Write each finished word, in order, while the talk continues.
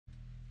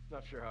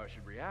Not sure how I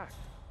should react.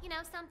 You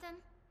know something?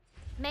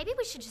 Maybe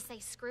we should just say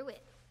screw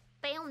it.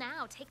 Bail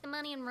now, take the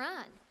money and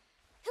run.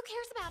 Who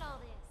cares about all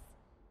this?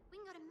 We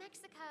can go to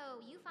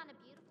Mexico. You find a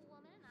beautiful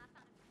woman and I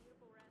find a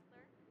beautiful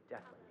wrestler.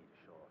 Definitely need to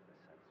show off the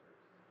sensors.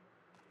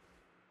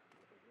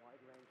 With a wide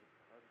range of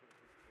targeted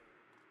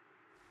experience.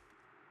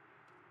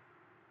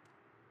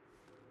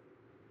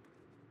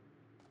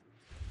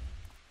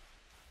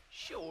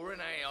 Sure,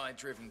 an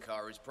AI-driven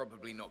car is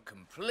probably not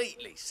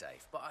completely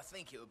safe, but I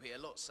think it would be a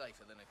lot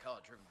safer than a car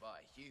driven by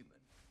a human.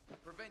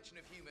 Prevention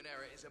of human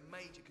error is a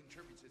major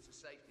contributor to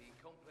safety in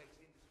complex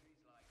industries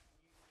like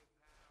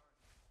nuclear power and...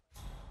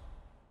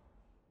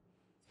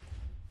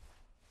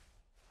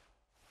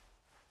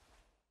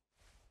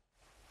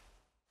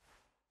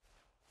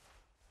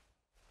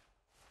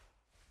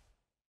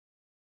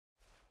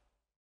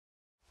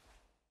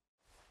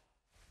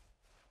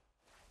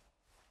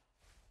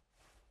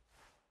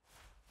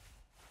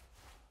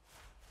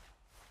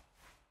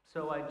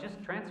 So I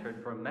just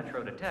transferred from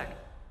Metro to Tech.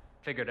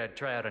 Figured I'd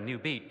try out a new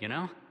beat, you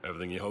know?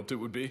 Everything you hoped it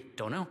would be?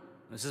 Don't know.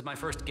 This is my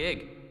first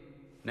gig.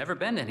 Never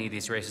been to any of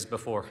these races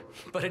before,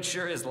 but it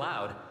sure is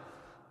loud.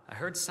 I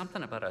heard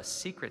something about a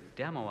secret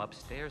demo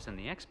upstairs in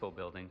the expo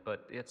building,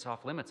 but it's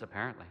off limits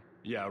apparently.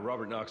 Yeah,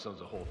 Robert Knox owns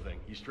the whole thing.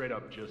 He straight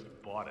up just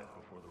bought it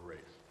before the race.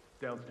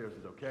 Downstairs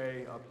is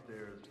okay,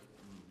 upstairs,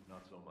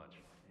 not so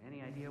much.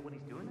 Any idea what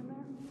he's doing in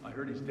there? I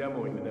heard he's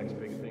demoing the next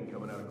big thing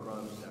coming out of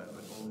Kronstadt,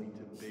 but only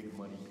to big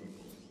money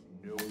people.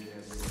 No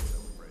chance of it,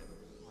 I'm afraid.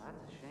 Well,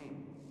 that's a shame.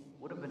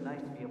 Would have been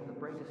nice to be able to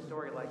break a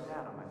story like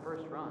that on my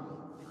first run.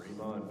 Dream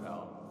on,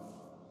 pal.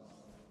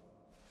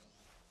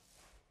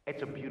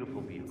 It's a beautiful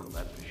vehicle,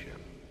 that's for sure.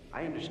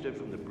 I understood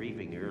from the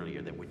briefing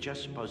earlier that we're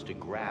just supposed to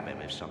grab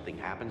him if something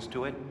happens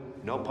to it.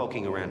 No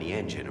poking around the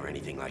engine or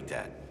anything like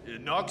that.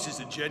 Knox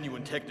is a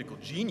genuine technical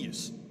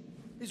genius.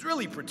 He's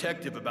really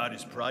protective about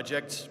his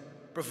projects.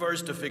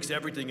 Prefers to fix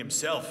everything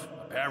himself,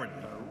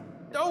 apparently.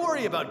 Don't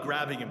worry about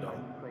grabbing him, though.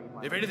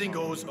 If anything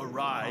goes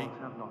awry...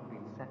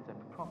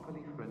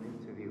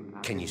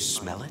 Can you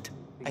smell it?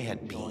 I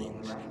had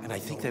beans, and I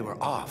think they were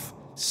off.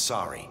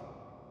 Sorry.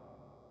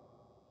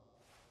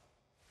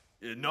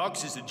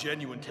 Knox is a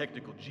genuine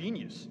technical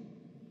genius.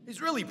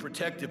 He's really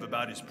protective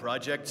about his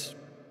projects.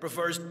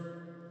 Prefers...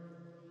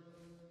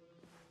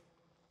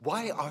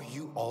 Why are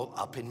you all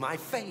up in my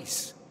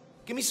face?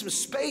 Give me some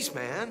space,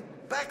 man.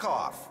 Back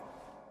off.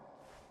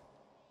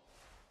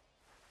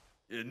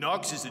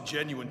 Knox is a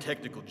genuine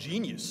technical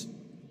genius.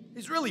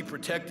 He's really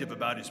protective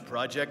about his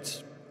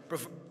projects.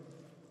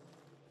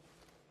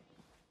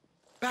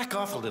 Back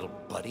off a little,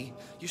 buddy.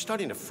 You're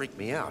starting to freak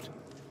me out.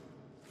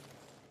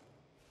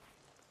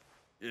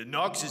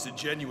 Knox is a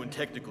genuine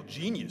technical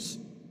genius.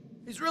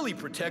 He's really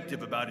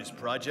protective about his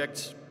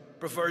projects.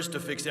 Prefers to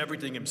fix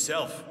everything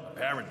himself,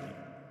 apparently.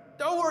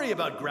 Don't worry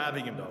about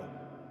grabbing him, though.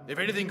 If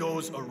anything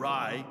goes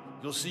awry,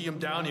 you'll see him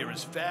down here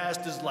as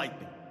fast as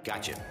lightning.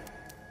 Gotcha.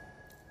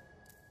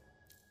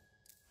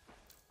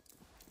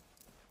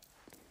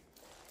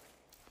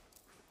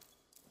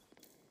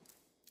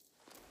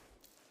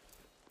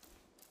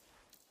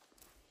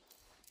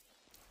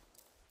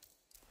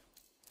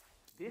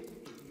 This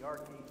is the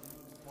arcade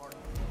smart.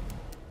 This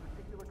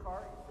particular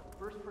car is the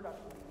first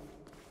production.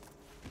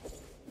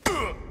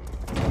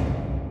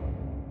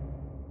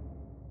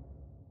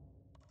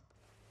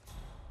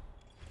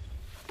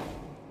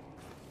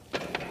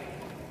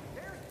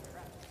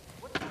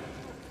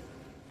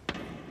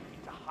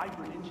 It's a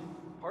hybrid engine,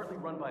 partly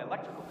run by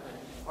electrical current,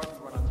 partly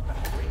run on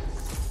special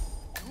races.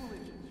 Dual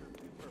engines serve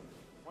two purposes.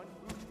 One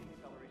boosts the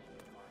acceleration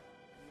of the car,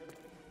 and the other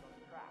keeps it on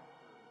the track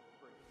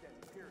for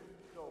extended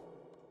periods. So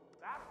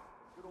that's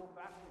good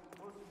old-fashioned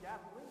explosive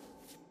gasoline.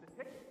 The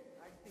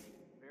ticket, I see.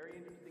 Very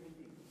interesting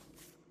indeed.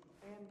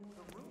 And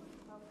the rumors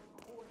about the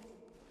core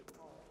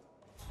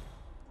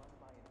run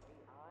by an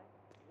AI?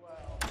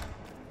 Well...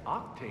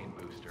 Octane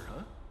booster,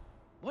 huh?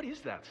 What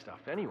is that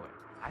stuff, anyway?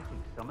 I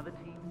think some of the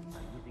teams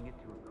are using it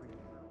to increase.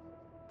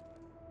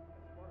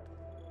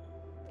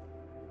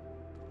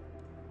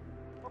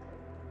 Okay.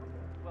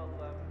 Well,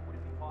 would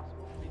it be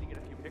possible for me to get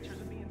a few pictures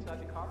of me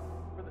inside the car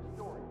for the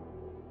story?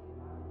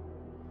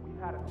 We've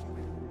had a few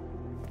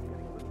incidents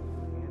getting loose,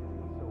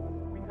 and so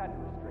we've had to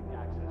restrict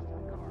access to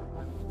the car.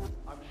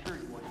 I'm sure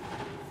you want to.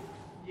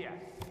 Yes,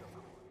 of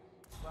course.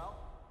 Well,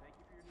 thank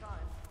you for your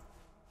time.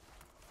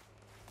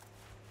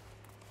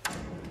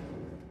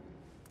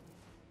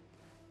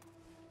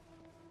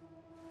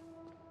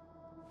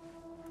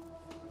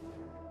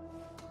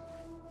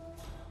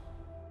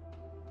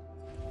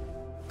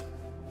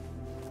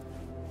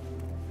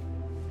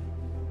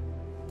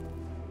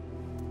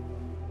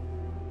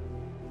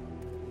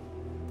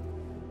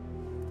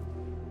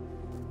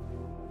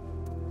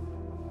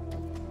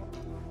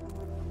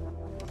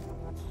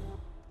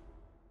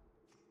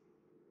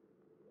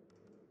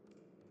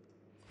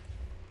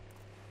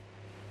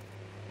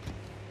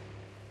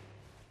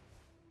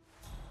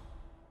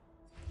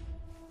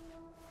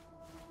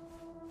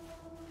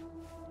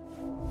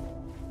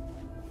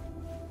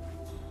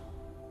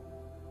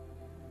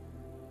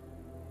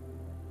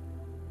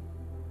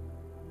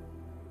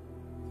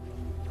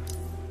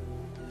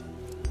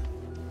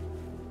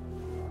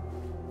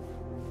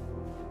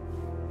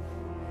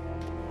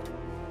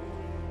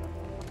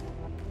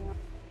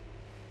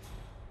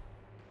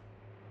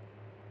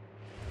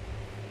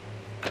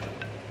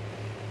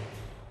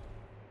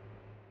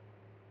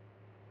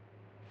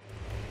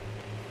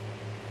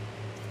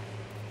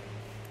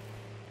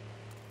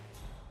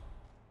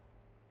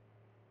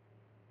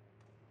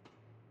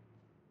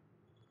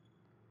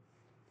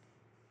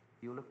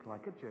 You look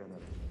like a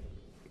journalist.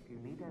 If you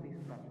need any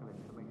special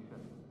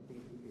information,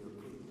 please feel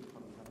free to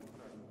contact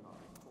friends on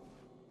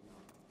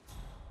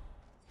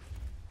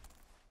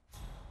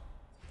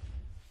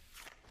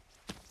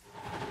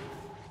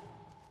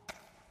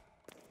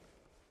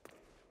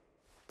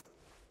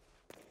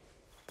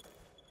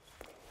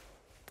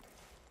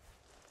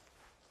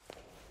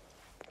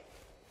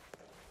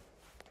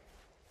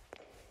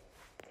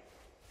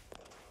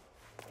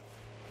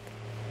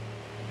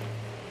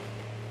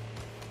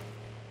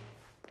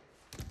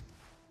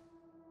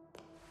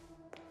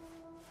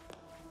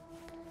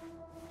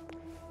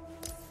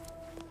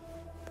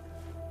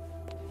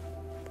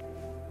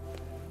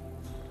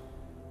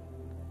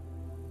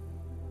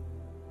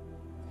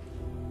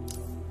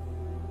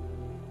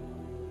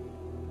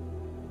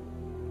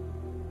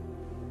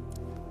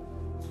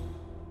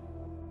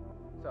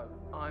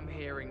I'm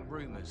hearing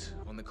rumors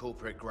on the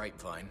corporate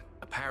grapevine.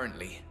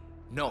 Apparently,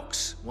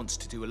 Knox wants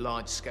to do a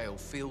large-scale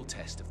field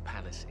test of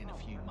Palace in a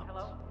few months.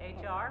 Hello,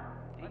 HR?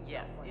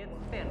 Yes, it's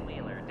Finn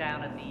Wheeler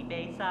down at the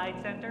Bayside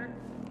Center.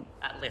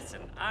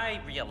 Listen, I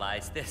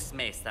realize this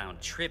may sound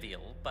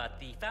trivial, but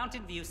the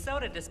Fountain View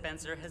soda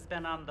dispenser has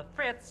been on the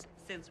fritz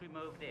since we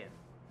moved in.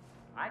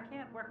 I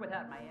can't work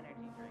without my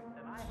energy drinks,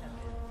 and I have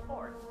been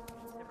forced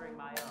to bring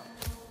my own.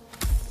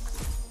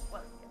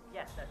 Well,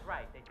 yes, that's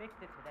right. They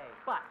fixed it today,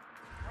 but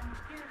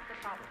here's the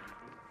problem, you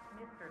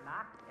see. Mr.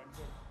 Knox and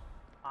his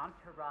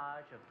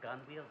entourage of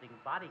gun-wielding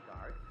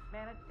bodyguards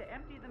managed to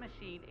empty the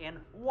machine in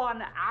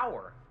 1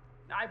 hour.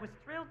 I was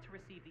thrilled to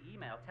receive the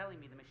email telling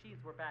me the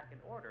machines were back in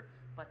order,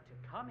 but to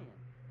come in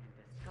and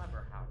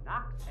discover how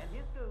Knox and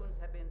his goons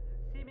have been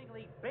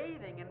seemingly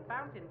bathing in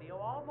Fountain View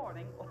all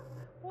morning,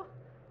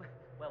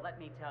 well, let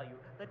me tell you,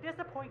 the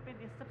disappointment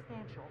is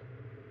substantial.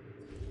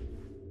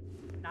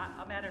 Not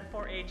a matter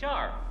for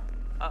HR.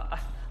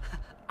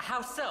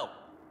 How so?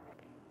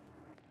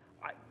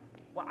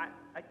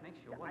 I makes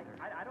you wonder.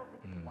 I don't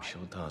think it's wise.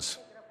 Sure does.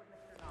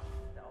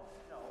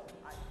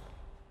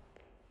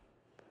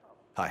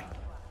 Hi.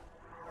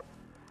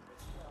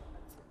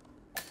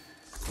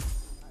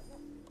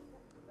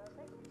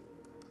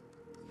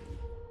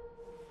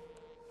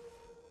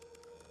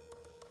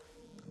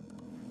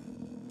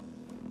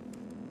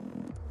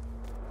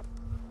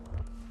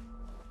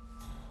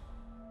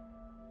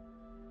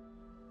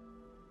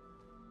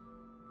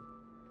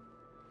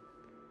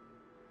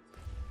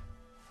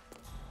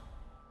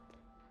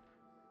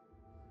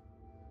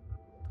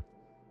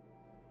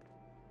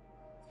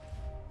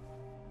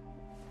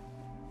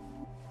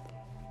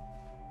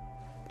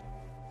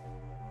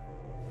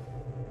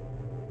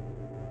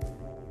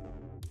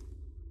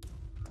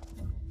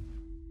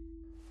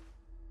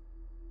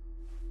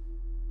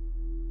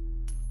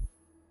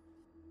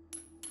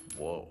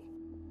 Whoa.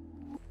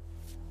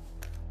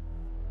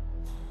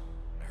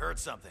 I heard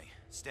something.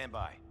 Stand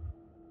by.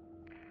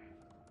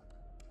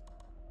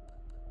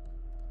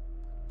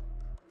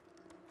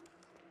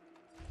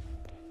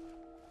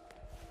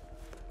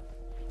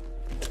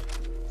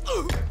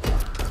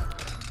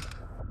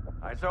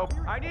 Alright, so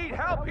I need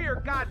help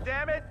here,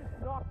 goddammit!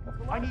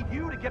 I need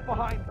you to get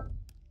behind